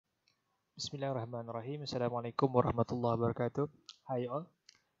Bismillahirrahmanirrahim. Assalamualaikum warahmatullahi wabarakatuh. Hi all.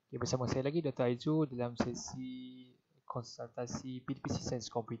 Okay, bersama saya lagi Dr. Aizu dalam sesi konsultasi PDPC Sains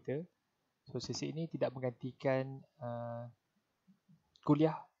Komputer. So sesi ini tidak menggantikan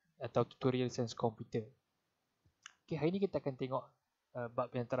kuliah atau tutorial Sains Komputer. Okay, hari ini kita akan tengok bab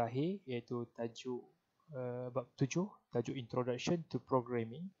yang terakhir iaitu tajuk bab 7, tajuk Introduction to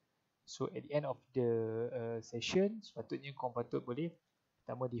Programming. So at the end of the session, sepatutnya korang patut boleh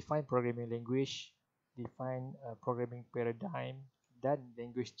pertama define programming language, define programming paradigm dan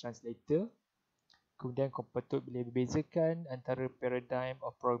language translator. Kemudian kau patut boleh bezakan antara paradigm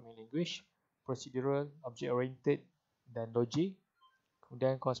of programming language, procedural, object oriented dan logic.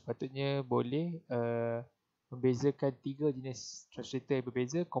 Kemudian kau sepatutnya boleh membezakan tiga jenis translator yang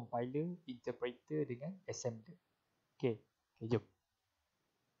berbeza, compiler, interpreter dengan assembler. Okey, jom.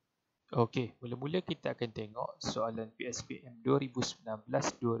 Okey, mula-mula kita akan tengok soalan PSPM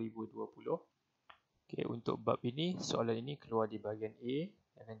 2019-2020. Okey, untuk bab ini, soalan ini keluar di bahagian A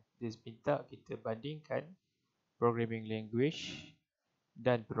dan dia minta kita bandingkan programming language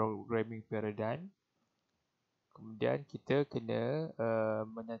dan programming paradigm. Kemudian kita kena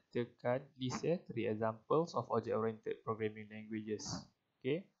menyatakan list 3 examples of object-oriented programming languages.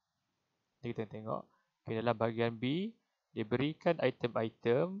 Okey, kita tengok. Okay, dalam bahagian B, dia berikan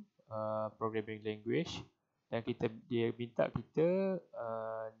item-item programming language dan dia minta kita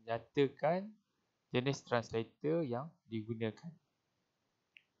nyatakan jenis translator yang digunakan.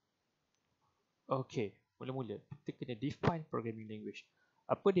 Okey, mula-mula kita kena define programming language.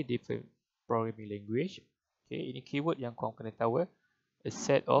 Apa dia define programming language? Okey, ini keyword yang korang kena tahu. A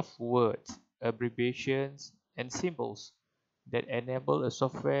set of words, abbreviations and symbols that enable a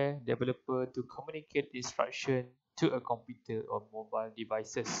software developer to communicate instruction to a computer or mobile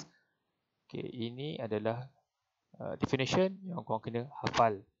devices. Okay, ini adalah definition yang korang kena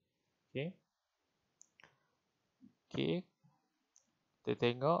hafal. Okay. Okay. Kita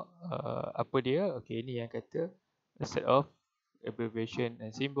tengok apa dia. Okay, ini yang kata a set of abbreviation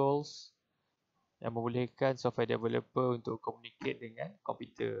and symbols yang membolehkan software developer untuk communicate dengan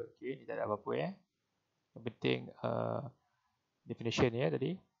komputer. Okay, ini tak ada apa-apa ya. Yang penting definition ya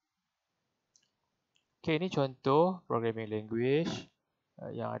tadi. Okay, ini contoh programming language.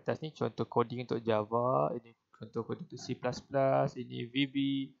 Yang atas ni contoh coding untuk Java, ini contoh coding untuk C++, ini VB,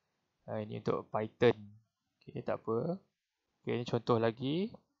 ini untuk Python. Okay, tak apa. Okay, ini contoh lagi.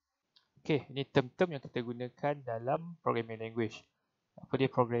 Okay, ini term-term yang kita gunakan dalam programming language. Apa dia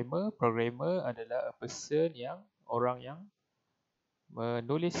programmer? Programmer adalah a person orang yang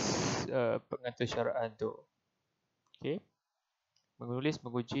menulis pengatursyaraan tu. Okay. Menulis,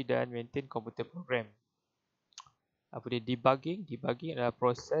 menguji dan maintain komputer program. Apa dia debugging? Debugging adalah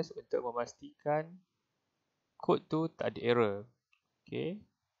proses untuk memastikan kod tu tak ada error. Okay.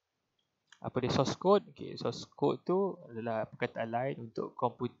 Apa dia source code? Okay, source code tu adalah perkataan lain untuk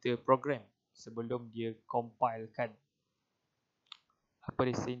komputer program sebelum dia compilekan.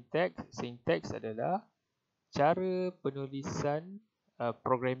 Apa dia syntax? Syntax adalah cara penulisan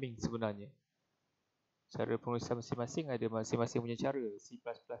programming sebenarnya. Cara penulisan masing-masing ada masing-masing punya cara. C++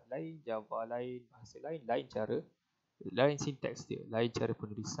 lain, Java lain, bahasa lain, lain cara. Lain sintaks dia, lain cara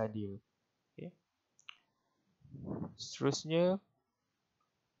penulisan dia. Okay. Seterusnya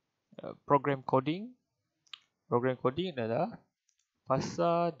program coding. Program coding adalah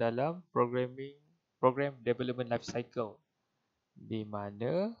fasa dalam program development life cycle di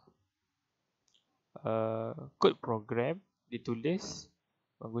mana kod program ditulis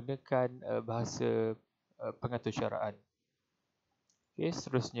menggunakan bahasa pengatursyaraan. Okay,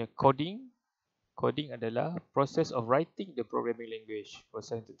 seterusnya coding. Coding adalah process of writing the programming language.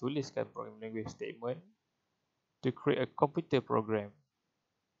 Proses untuk tuliskan programming language statement to create a computer program.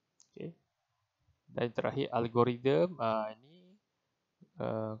 Okay. Dan terakhir algorithm. Ini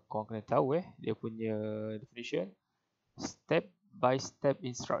korang kena tahu dia punya definition. Step by step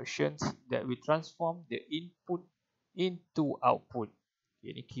instructions that will transform the input into output.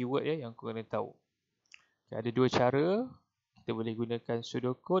 Okay, ini keyword yang korang kena tahu. Okay, ada dua cara. Kita boleh gunakan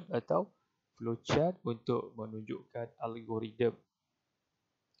pseudocode atau flowchart untuk menunjukkan algoritma.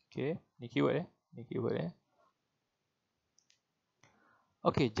 Okey, ni keyword Ni keyword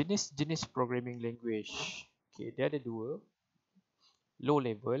Okey, jenis-jenis programming language. Okey, dia ada dua. Low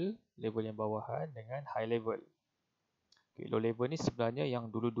level, level yang bawahan dengan high level. Okey, low level ni sebenarnya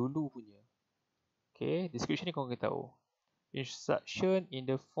yang dulu-dulu punya. Okey, description ni korang kena tahu. Instruction in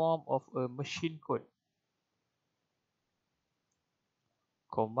the form of a machine code.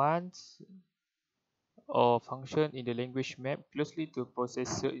 Commands or function in the language map closely to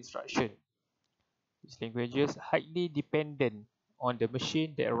processor instruction. These languages highly dependent on the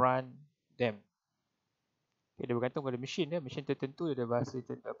machine that run them. Okay, dia bergantung pada mesin dia. Mesin tertentu dia ada bahasa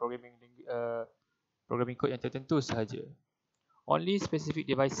programming code yang tertentu sahaja. Only specific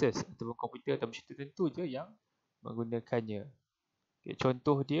devices ataupun komputer atau mesin tertentu je yang menggunakannya. Okay,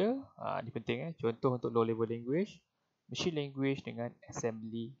 contoh dia, ni penting contoh untuk low level language, machine language dengan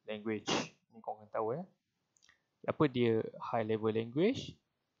assembly language. Ni korang tahu Apa dia high level language?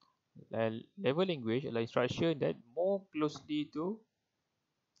 Level language adalah instruction that more closely to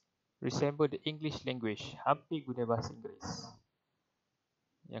resemble the English language, hampir guna bahasa Inggeris.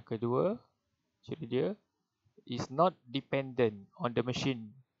 Yang kedua, ciri dia is not dependent on the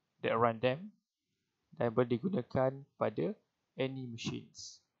machine that run them dan boleh digunakan pada any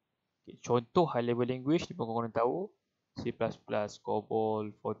machines. Okay, contoh high level language ni pun korang tahu, C++,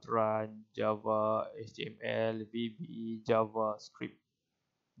 COBOL, Fortran, Java, HTML, VB, JavaScript.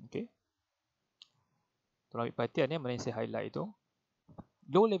 Okay. Tolong ambil perhatian mana yang saya highlight tu.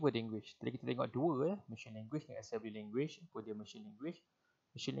 Low level language. Tadi kita tengok dua machine language dan assembly language. Apa dia machine language?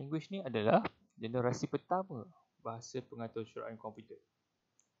 Machine language ni adalah generasi pertama bahasa pengatur syaraan komputer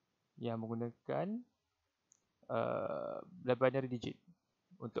yang menggunakan binary digit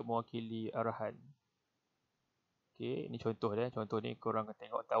untuk mewakili arahan. Okey, ini contoh dia. Contoh ni korang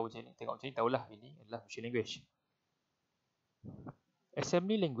tengok tahu macam ni, tengok macam ni tahulah ini adalah machine language.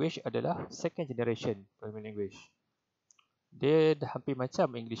 Assembly language adalah second generation programming language. Dia dah hampir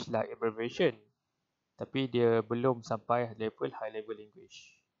macam English-like abbreviation, tapi dia belum sampai level high level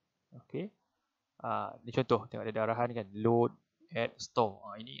language. Okey. Ni contoh, tengok ada arahan kan, load, add, store.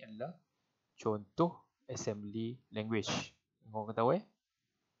 Ini adalah contoh assembly language. Korang tahu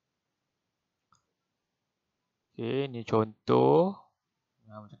Okey, ni contoh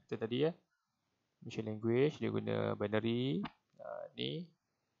macam kita tadi machine language dia guna binary. Ni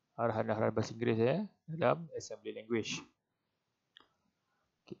arahan-arahan bahasa Inggeris dalam assembly language.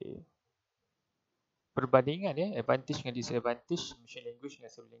 Okay. Perbandingan advantage dengan disadvantage machine language dengan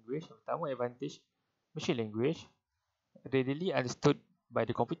assembly language. Pertama, advantage machine language readily understood by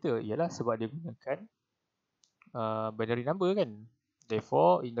the computer ialah sebab dia gunakan binary number kan.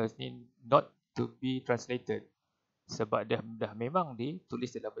 Therefore, it does need not to be translated sebab dah memang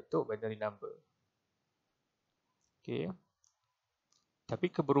ditulis dalam bentuk binary number. Okay. Tapi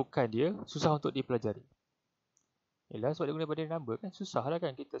keburukan dia susah untuk dipelajari. Ialah sebab dia guna binary number kan, susahlah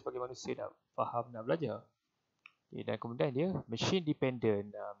kan kita sebagai manusia nak faham, nak belajar. Okay, dan kemudian dia machine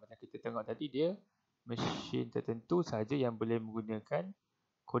dependent. Macam kita tengok tadi, dia mesin tertentu sahaja yang boleh menggunakan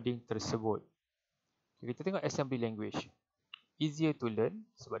coding tersebut. Okay, kita tengok assembly language. Easier to learn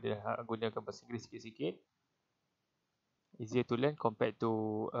sebab dia gunakan bahasa Inggeris sikit-sikit. Easier to learn compared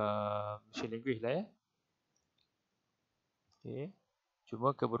to machine language lah Okay.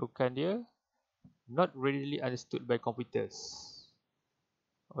 Cuma keburukan dia not readily understood by computers.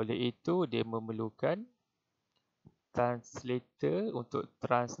 Oleh itu, dia memerlukan translator untuk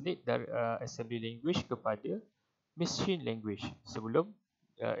translate dari assembly language kepada machine language sebelum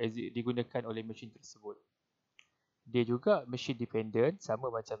digunakan oleh mesin tersebut. Dia juga machine dependent sama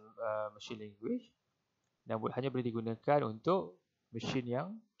macam machine language dan hanya boleh digunakan untuk mesin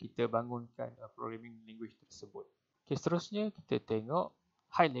yang kita bangunkan programming language tersebut. Okay, seterusnya kita tengok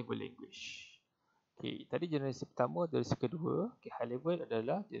high level language. Okay, tadi generasi pertama, generasi kedua. Okay, high level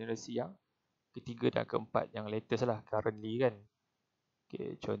adalah generasi yang ketiga dan keempat, yang latest lah, currently kan.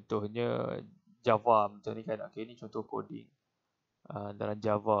 Okay, contohnya Java macam ni kan. Okay, ni contoh coding dalam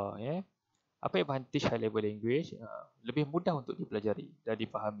Java. Apa advantage high level language? Lebih mudah untuk dipelajari dan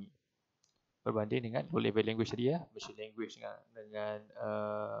dipahami berbanding dengan low level language tadi machine language dengan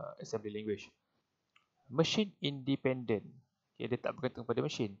assembly language. Machine independent. Okay, dia tak bergantung pada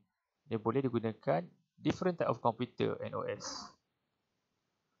mesin. Dia boleh digunakan different type of computer and OS.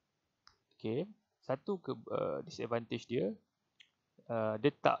 Okay, satu disadvantage dia,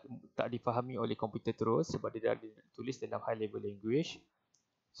 dia tak difahami oleh komputer terus sebab dia dah ditulis dalam high level language.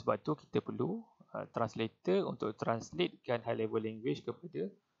 Sebab tu kita perlu translator untuk translatekan high level language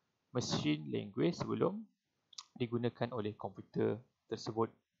kepada machine language sebelum digunakan oleh komputer tersebut.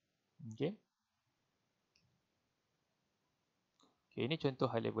 Okay. Okay, ini contoh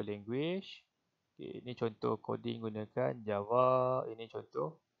high level language. Okay, ini contoh coding gunakan Java. Ini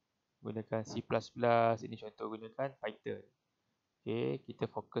contoh gunakan C++. Ini contoh gunakan Python. Okay, kita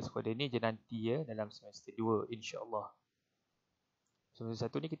fokus pada ini je nanti dalam semester 2 insya-Allah.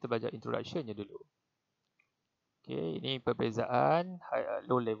 Semester 1 ni kita belajar introduction je dulu. Okay, ini perbezaan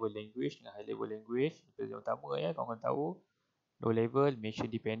low level language dengan high level language. Perbezaan utama korang tahu. Low level,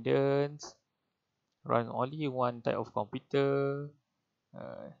 machine dependence, run only one type of computer.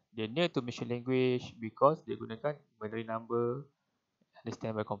 Dia near to machine language because dia gunakan binary number,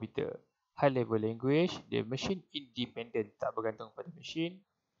 understand by computer. High level language, dia machine independent, tak bergantung pada mesin.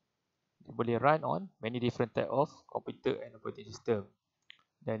 Dia boleh run on many different type of computer and operating system.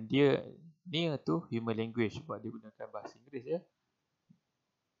 Dan dia near to human language sebab dia gunakan bahasa Inggeris ya.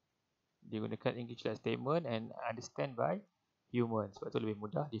 Dia gunakan English like statement and understand by human. Sebab tu lebih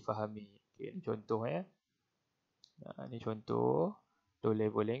mudah difahami. Okay, ini contoh ya. Ini contoh low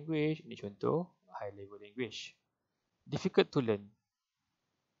level language, ini contoh high level language. Difficult to learn.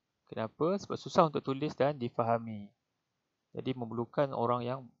 Kenapa? Sebab susah untuk tulis dan difahami. Jadi memerlukan orang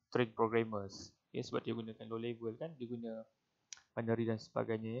yang trained programmers. Okay, sebab dia gunakan low level kan, dia guna binary dan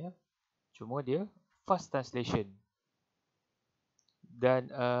sebagainya ya. Cuma dia fast translation.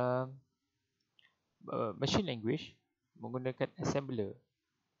 Dan machine language menggunakan assembler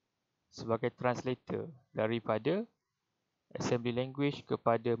sebagai translator daripada assembly language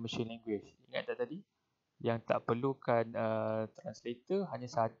kepada machine language. Ingat tak tadi? Yang tak perlukan translator hanya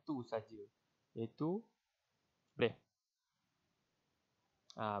satu saja, iaitu boleh.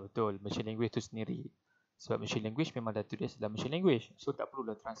 Betul, machine language tu sendiri. Sebab machine language memang dah tulis dalam machine language, so tak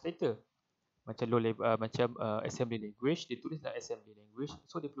perlulah translator. Macam low level, assembly language, dia tulis dalam assembly language,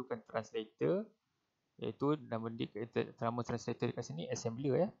 so dia perlukan translator, iaitu nama translator dekat sini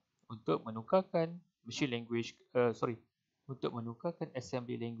assembler ya, untuk menukarkan machine language, untuk menukarkan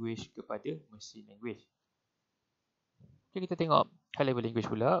assembly language kepada machine language. Okay, kita tengok high level language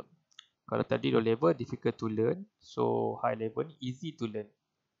pula. Kalau tadi low level difficult to learn, so high level ni easy to learn.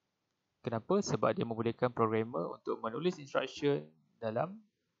 Kenapa? Sebab dia membolehkan programmer untuk menulis instruction dalam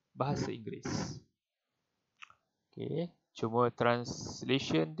bahasa Inggeris. Okay, cuma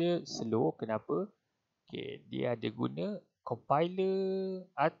translation dia slow. Kenapa? Okay, dia ada guna compiler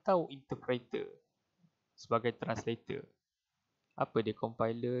atau interpreter sebagai translator. Apa dia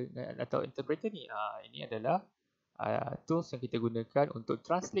compiler atau interpreter ni? Ini adalah tools yang kita gunakan untuk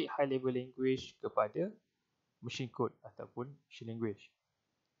translate high level language kepada machine code ataupun machine language.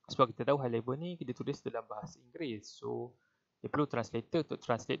 Sebab kita tahu high level ni kita tulis dalam bahasa Inggeris, so dia perlu translator untuk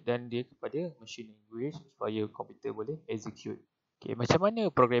translate dan dia kepada machine language supaya komputer boleh execute. Okay, macam mana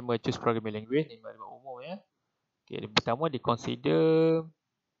programmer choose programming language ni maklumat umum ya. Okay, pertama dia consider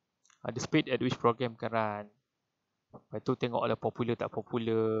the speed at which program can run. Lepas tu tengoklah popular tak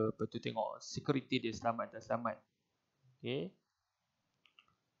popular. Lepas tu tengok security dia selamat tak selamat. Okay.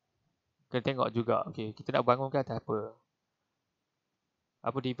 Kita tengok juga, okay, kita nak bangunkan atas apa?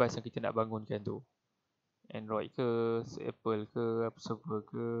 Apa device yang kita nak bangunkan tu? Android ke, Apple ke, apa server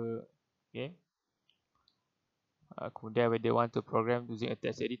ke, okay. Kemudian whether want to program using a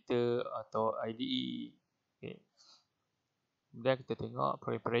text editor atau IDE, okay. Kemudian kita tengok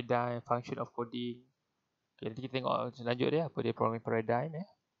programming paradigm, function of coding. Okay, nanti kita tengok selanjut dia apa dia programming paradigm ya.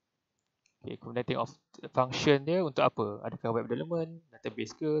 Okay, kemudian tengok function dia untuk apa? Adakah web development,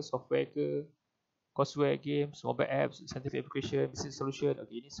 database ke, software ke, courseware, games, mobile apps, scientific application, business solution.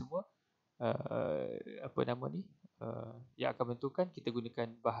 Okay, ini semua yang akan menentukan kita gunakan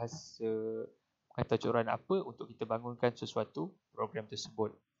bahasa pengetahuan apa untuk kita bangunkan sesuatu program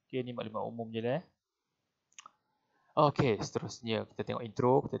tersebut. Okay, ini maklumat umum je lah. Okay, seterusnya kita tengok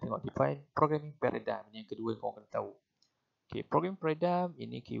intro, kita tengok define programming paradigm. Ini yang kedua yang korang kena tahu. Okay, programming paradigm,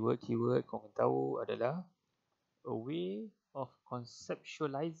 ini keyword korang kena tahu adalah a way of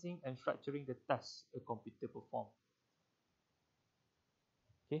conceptualizing and structuring the task a computer perform.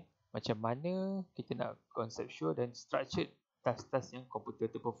 Okay, macam mana kita nak conceptual dan structured task-task yang komputer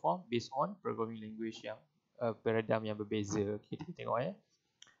tu perform based on programming language yang paradigm yang berbeza. Okay, kita tengok ya.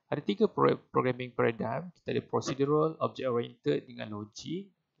 Ada 3 programming paradigm. Kita ada procedural, object oriented dengan logic.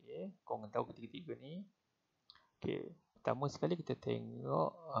 Okay, korang tahu ketiga-tiga ni. Okay, pertama sekali kita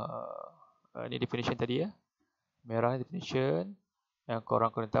tengok ni definition tadi ya. Merah definition yang korang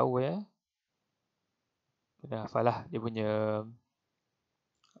kena tahu ya. Kena hafal lah dia punya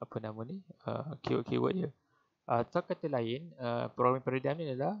keyword-keyword dia. Atau kata lain, programming paradigm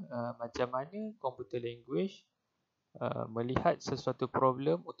ni adalah macam mana computer language melihat sesuatu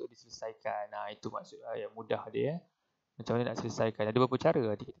problem untuk diselesaikan. Itu maksud yang mudah dia. Macam mana nak selesaikan. Ada beberapa cara.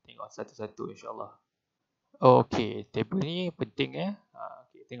 Nanti kita tengok satu-satu insyaAllah. Okay, table ni penting ya.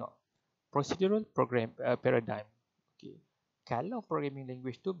 Okay, tengok. Procedural paradigm. Okay. Kalau programming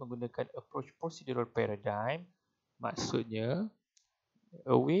language tu menggunakan approach procedural paradigm, maksudnya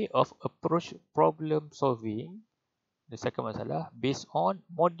a way of approach problem solving, menyelesaikan masalah based on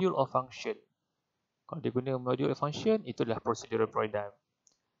module or function. Kalau dia guna module or function, itu adalah procedural paradigm.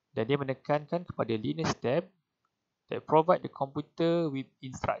 Dan dia menekankan kepada linear step that provide the computer with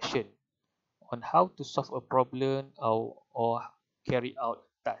instruction on how to solve a problem or carry out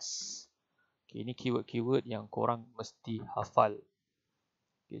task. Okay, ini keyword-keyword yang korang mesti hafal.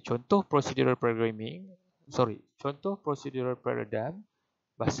 Okay, contoh procedural paradigm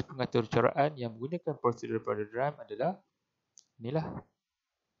bahasa pengatur caraan yang menggunakan procedural paradigm adalah inilah.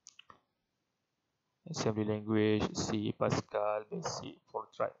 Assembly language, C, Pascal, Basic,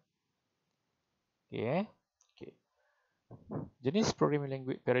 Fortran. Okay. Okay. Jenis programming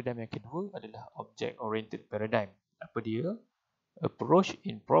language paradigm yang kedua adalah object oriented paradigm. Apa dia? Approach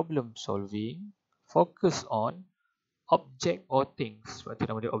in problem solving focus on object or things. Sebab tu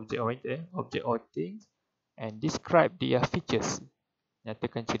nama dia object oriented, object or things, and describe their features.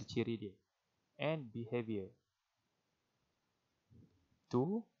 Nyatakan ciri-ciri dia and behavior.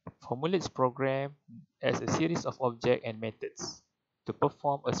 2. Formulates program as a series of object and methods to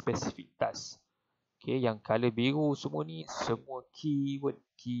perform a specific task. Okay, yang color biru semua ni semua keyword.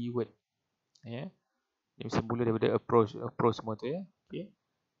 Ya. Dia mesti mula daripada approach semua tu ya. Okay.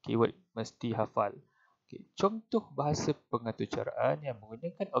 Keyword mesti hafal. Okay. Contoh bahasa pengatur caraan yang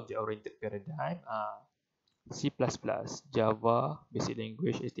menggunakan object oriented paradigm C++, Java, Basic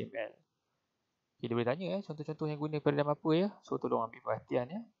Language, HTML. Okay, dia boleh tanya contoh-contoh yang guna paradigm apa ya. So tolong ambil perhatian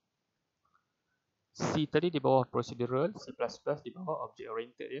ya. C tadi di bawah procedural, C++ di bawah object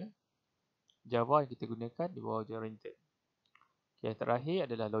oriented ya. Java yang kita gunakan di bawah object oriented. Okay, yang terakhir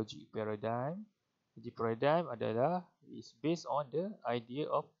adalah logic paradigm. Logic paradigm adalah is based on the idea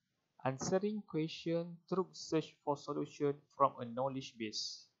of answering question through search for solution from a knowledge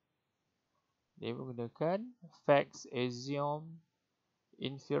base. Dia menggunakan facts, axiom,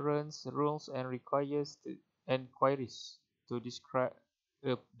 inference, rules and requires and queries to describe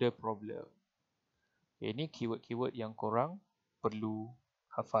the problem. Okay, ini keyword-keyword yang korang perlu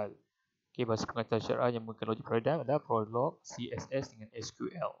hafal. Okay, bahasa pengatur caraan yang menggunakan logic paradigm adalah Prolog, CSS dengan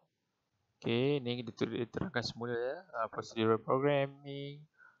SQL. Okay, ni diterangkan semula ya. Procedural programming,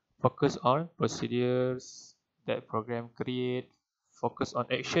 focus on procedures that program create, focus on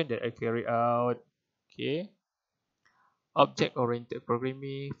action that I carry out. Okay. Object oriented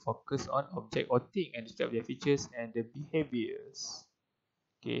programming, focus on object or thing and describe their features and the behaviors.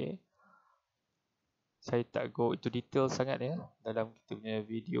 Okay. Saya tak go into detail sangat ya dalam kita punya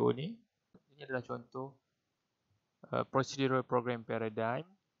video ni. Ini adalah contoh procedural program paradigm.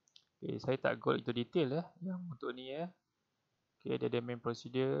 Okay, saya tak go into detail ya yang untuk ni ya. Okay, dia ada main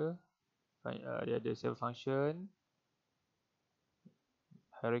procedure, dia ada cell function,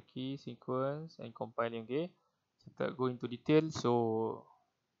 hierarchy, sequence and compiling. Okay, saya tak go into detail. So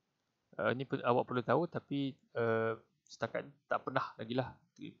ni awak perlu tahu tapi setakat tak pernah lagi lah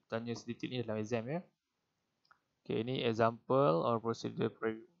tanya sedikit ni dalam exam ya. Okay, ini example or procedure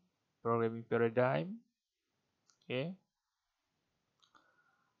programming paradigm. Okay.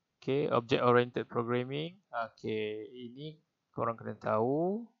 Okay, object oriented programming. Okay, ini korang kena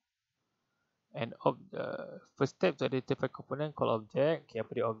tahu. And first step to identify component called object. Okay,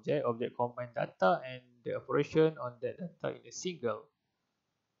 apa dia object? Object combine data and the operation on that data in a single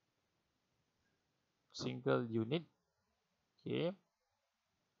unit. Okay.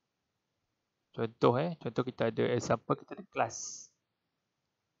 Contoh kita ada example, kita ada class.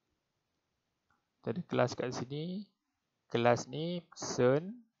 Kita ada class kat sini. Kelas ni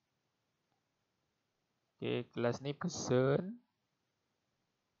person. Okay, kelas ni person.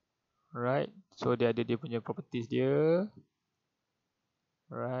 Right. So dia ada dia punya properties dia.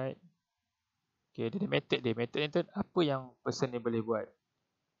 Right. Okay, dia ada method dia. Method ni tu apa yang person ni boleh buat.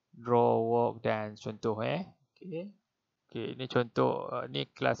 Draw, walk, dance. Contoh Okay. Okay, ni contoh. Ni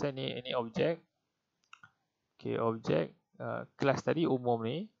kelas ni objek. Okay, objek. Kelas tadi umum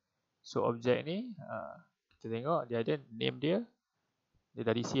ni. So objek ni kita tengok dia ada name dia. Dia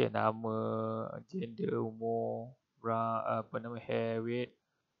dari sini nama, gender, umur, hair, weight.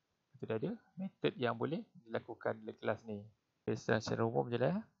 Kita ada method yang boleh dilakukan dalam kelas ni. Secara umum je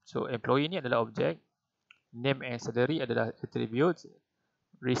lah. So employee ni adalah objek. Name and salary adalah attributes.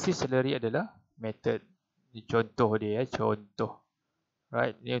 Receive salary adalah method. Ini contoh dia contoh.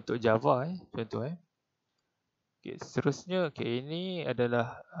 Right, ini untuk Java contoh Okay, seterusnya ini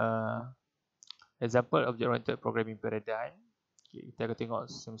adalah example object oriented programming paradigm. Okay, kita akan tengok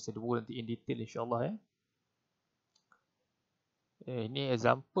semester 2 nanti in detail insya-Allah ini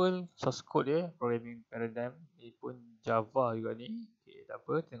example source code programming paradigm. Ini pun Java juga ni. Okay, tak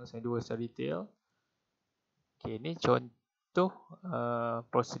apa, tengok semester 2 secara detail. Okay, ini contoh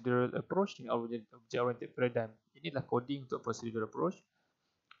procedural approach dengan object oriented paradigm. Inilah coding untuk procedural approach.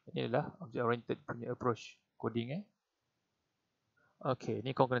 Ini adalah object oriented punya approach coding Okay,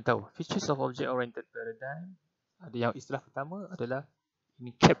 ni kau kena tahu. Features of object oriented paradigm. Ada yang istilah pertama adalah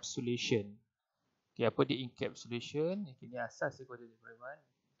encapsulation. Okay, apa dia encapsulation? Ini asas kau jadi Sulaiman.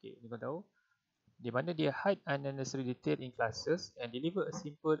 Okay, ni kau tahu. di mana dia hide unnecessary detail in classes and deliver a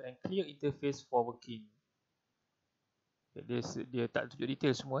simple and clear interface for working. Dia tak tunjuk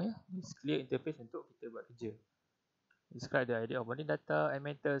detail semua ya. It's clear interface untuk kita buat kerja. Describe the idea of bonding data and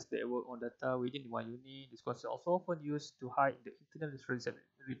methods that work on data within one unit. This concept also often used to hide the internal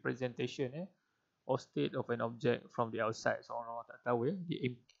representation or state of an object from the outside. So orang tak tahu ya,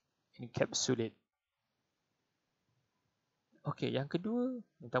 dia encapsulate. Okay, yang kedua,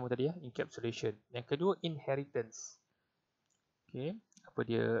 yang pertama tadi ya, encapsulation. Yang kedua, inheritance. Okay, apa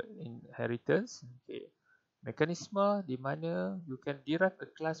dia inheritance? Okay, mekanisme di mana you can derive a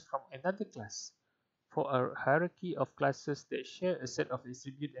class from another class for a hierarchy of classes that share a set of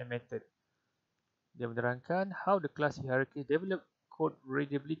attribute and method. Dia menerangkan how the class hierarchy develop code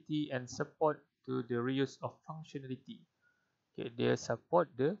readability and support to the reuse of functionality. Okay, dia support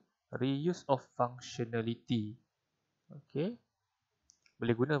the reuse of functionality. Okay,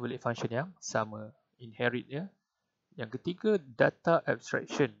 boleh guna balik function yang sama, inherit ya. Yang ketiga, data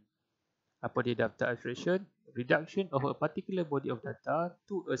abstraction. Apa dia data abstraction? Reduction of a particular body of data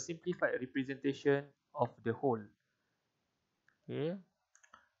to a simplified representation of the whole. Okay,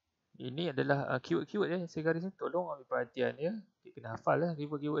 ini adalah keyword-keyword ya saya garis ni, tolong ambil perhatian ya. Kita kena hafal lah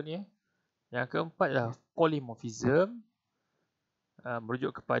keyword-keyword ni ya. Yang keempat adalah polymorphism.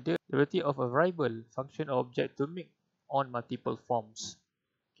 Merujuk kepada the ability of a variable, function or object to make on multiple forms.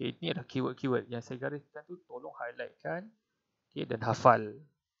 Okay, ini adalah keyword-keyword yang saya gariskan tu, tolong highlightkan okay, dan hafal.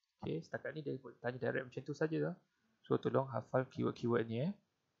 Okay, setakat ni dia tanya direct macam tu saja. So tolong hafal keyword-keyword ni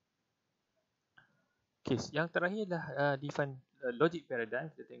Okay, yang terakhir adalah define logic paradigm.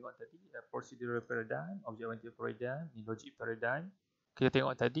 Kita tengok tadi procedural paradigm, object-oriented paradigm, ni logic paradigm. Kita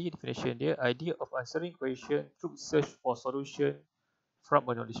tengok tadi definition dia, idea of answering question through search for solution from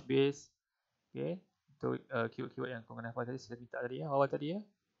a knowledge base. Okay, itu keyword-keyword yang kau kena hafal tadi, saya minta tadi awal tadi ya.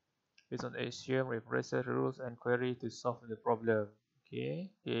 Based on axiom, references, rules and query to solve the problem. Okay,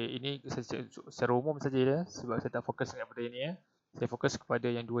 ini secara umum saja ya, sebab saya tak fokus sangat pada ini ya. Saya fokus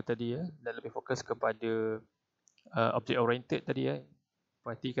kepada yang dua tadi ya, dan lebih fokus kepada object oriented tadi ya.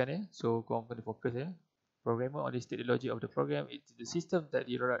 Perhatikan ya, so korang kena fokus ya. Programmer understand the logic of the program. It's the system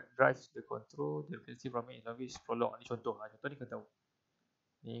that drives the control, the dependency from it, language, prolog. Ini contoh. Contoh ni kena tahu.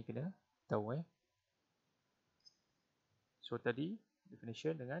 Ni kena tahu So tadi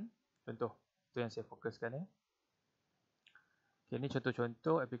definition dengan contoh. Itu yang saya fokuskan ya. Okay, ini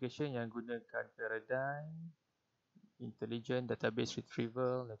contoh-contoh application yang gunakan paradigm, intelligent database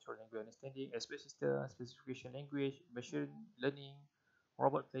retrieval, natural language understanding, express system, specification language, machine learning,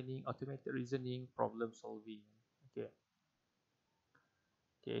 robot planning, automated reasoning, problem solving. Okay.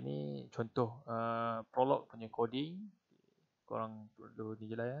 Okay, ini contoh prolog punya coding. Korang perlu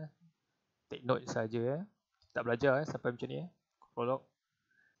ni je lah ya. Take note saja ya. Tak belajar sampai macam ni ya. Prolog.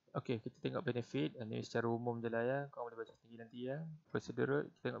 Okay, kita tengok benefit. Ini secara umum je lah ya. Korang boleh baca sendiri nanti ya. Procedural,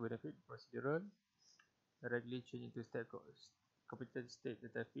 kita tengok benefit. Procedural. Regularly change into step competent state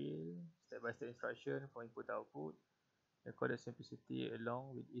data field. Step-by-step instruction for input output. Record the simplicity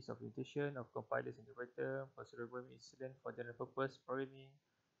along with ease of implementation of compilers and interpreter. Procedural programming is excellent for general purpose programming.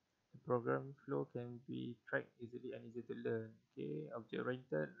 The program flow can be tracked easily and easy to learn. Okay,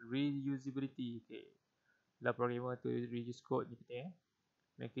 object-oriented reusability. Okay, allow programmer to reuse code ni penting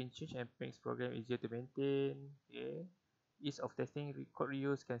Making change and makes program easier to maintain. Okay, ease of testing, code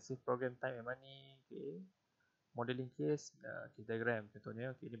reuse can save program time and money. Okay, modeling case, diagram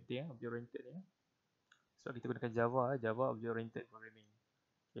contohnya. Okay, ini penting object-oriented ni So kita gunakan Java object-oriented programming.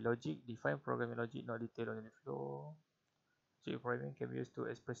 Okay, logic, define programming logic, not detail on the flow. Logic programming can be used to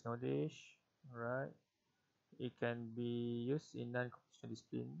express knowledge. Alright. It can be used in non-computational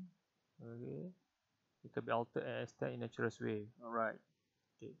discipline. Okay. It can be altered and extended in a natural way. Alright.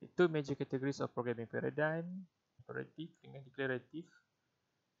 Okay. Two major categories of programming paradigm. Imperative dengan declarative.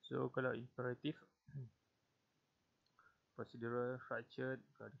 So kalau imperative, procedural, structured.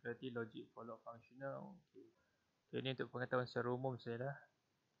 Kalau declarative, logic, follow, functional. Okay. Okay, ini untuk pengetahuan secara umum saya lah.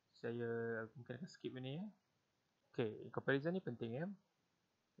 Saya mungkin akan skip ini ya. Okay, comparison ni penting ya.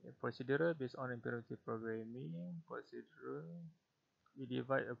 Okay, procedural based on imperative programming. Procedural, we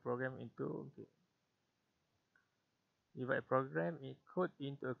divide a program into divide a program in code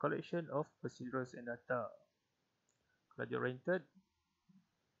into a collection of procedurals and data. Kalau oriented,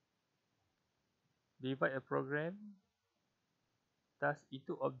 divide a program task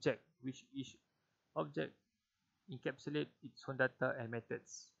into object, which each object encapsulate its own data and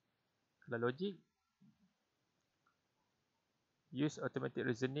methods. Kalau logic, use automatic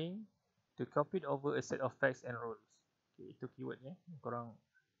reasoning to compute over a set of facts and rules. Okay, itu keywordnya. Korang,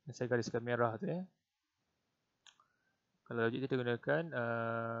 saya gariskan merah tu ya. Kalau logic kita gunakan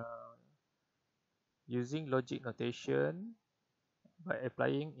using logic notation by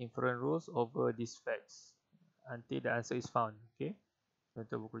applying inference rules over these facts until the answer is found. Okay,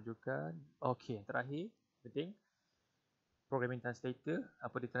 contoh buku rujukan. Okay, terakhir penting, programming translator.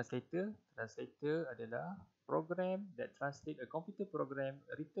 Apa dia translator? Translator adalah program that translate a computer program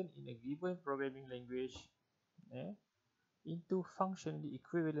written in a given programming language into functionally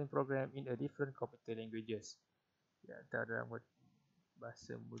equivalent program in a different computer languages. Ya, dalam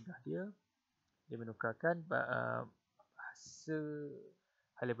bahasa mudah dia menukarkan bahasa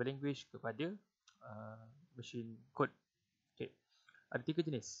high level language kepada machine code. Okay. Ada 3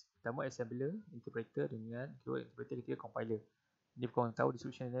 jenis. Pertama assembler, interpreter dengan kedua interpreter, ketiga compiler. Ini korang tahu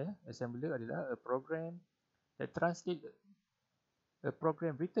description dia. Assembler adalah a program that translate a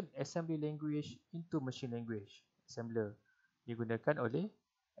program written assembly language into machine language. Assembler digunakan oleh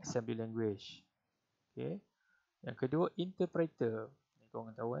assembly language. Okay. Yang kedua interpreter. Ini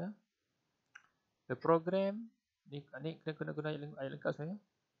korang tahu ya. The program ni kena guna ayat lengkap sebenarnya.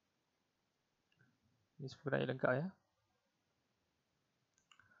 Ini sebenarnya ayat lengkap ya.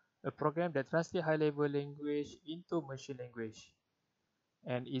 A program that translate high level language into machine language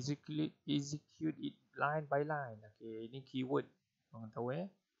and execute it line by line. Okay, ini keyword. Korang tahu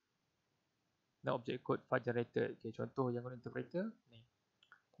No object code file generated. Okay, contoh yang guna interpreter ni.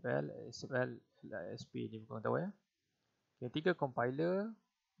 SQL, LSP ni korang tahu ya. Okay, 3 compiler,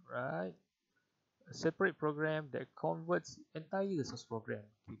 right? A separate program that converts entire source program,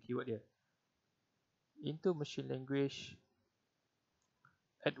 keyword dia, into machine language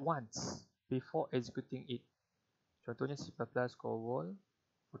at once before executing it. Contohnya C++, COBOL,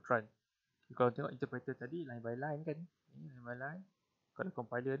 Fortran. Kalau tengok interpreter tadi line by line kan, line by line. Kalau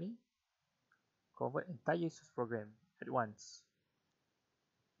compiler ni convert entire source program at once.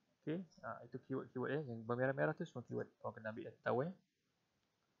 Okay, itu keyword yang bermerah-merah tu semua keyword. Korang kena ambil tahu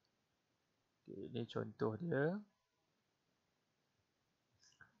Okay, ini contoh dia.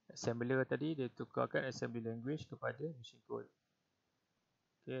 Assembler tadi dia tukarkan assembly language kepada machine code.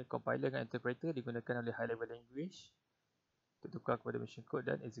 Okay, compiler dengan interpreter digunakan oleh high level language untuk tukar kepada machine code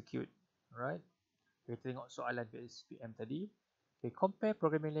dan execute. Alright. Okay, kita tengok soalan SPM tadi. Okay, compare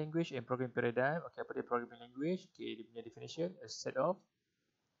programming language and programming paradigm. Okay, apa dia programming language? Okay, dia punya definition, a set of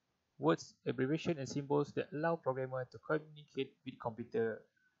words, abbreviation and symbols that allow programmer to communicate with computer.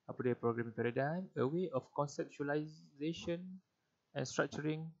 Apa dia programming paradigm? A way of conceptualization and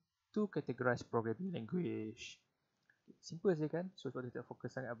structuring to categorize programming language. Simple saja kan? So kalau kita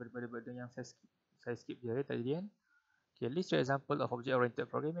fokus sangat pada benda yang saya skip dia tadi kan. Okay, list your example of object oriented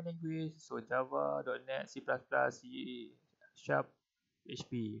programming language. So Java, .NET, C++, C Sharp,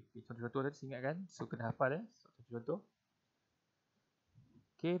 PHP. Okay, contoh-contoh tadi ingat kan? So kena hafal contoh-contoh.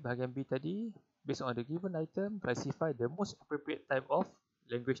 Okay, bahagian B tadi, based on the given item, classify the most appropriate type of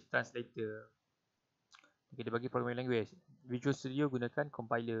language translator. Okay, dia bagi programming language. Visual Studio gunakan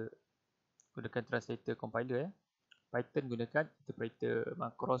compiler, gunakan translator compiler Python gunakan interpreter,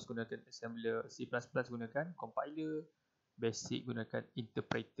 Macros gunakan assembler, C++ gunakan compiler, Basic gunakan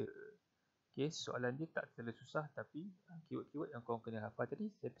interpreter. Okay, soalan dia tak terlalu susah tapi keyword-keyword yang korang kena hafal tadi,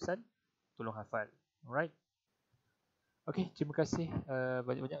 saya pesan tolong hafal. Alright. Okay, terima kasih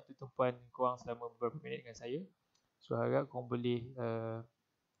banyak-banyak untuk tumpuan korang selama beberapa minit dengan saya. So harap korang boleh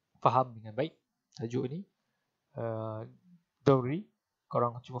faham dengan baik tajuk ni. Don't worry,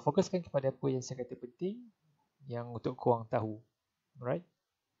 korang cuma fokuskan kepada apa yang saya kata penting yang untuk korang tahu. Alright.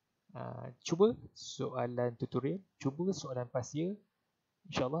 Cuba soalan tutorial, cuba soalan pasir.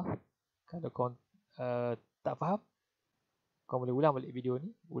 InsyaAllah kalau korang tak faham, korang boleh ulang balik video ni,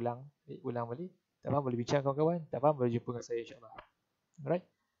 ulang balik. Tak faham boleh bincang kawan-kawan, tak faham boleh jumpa dengan saya insyaAllah. Alright.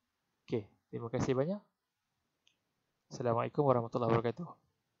 Okay, terima kasih banyak. Assalamualaikum warahmatullahi wabarakatuh.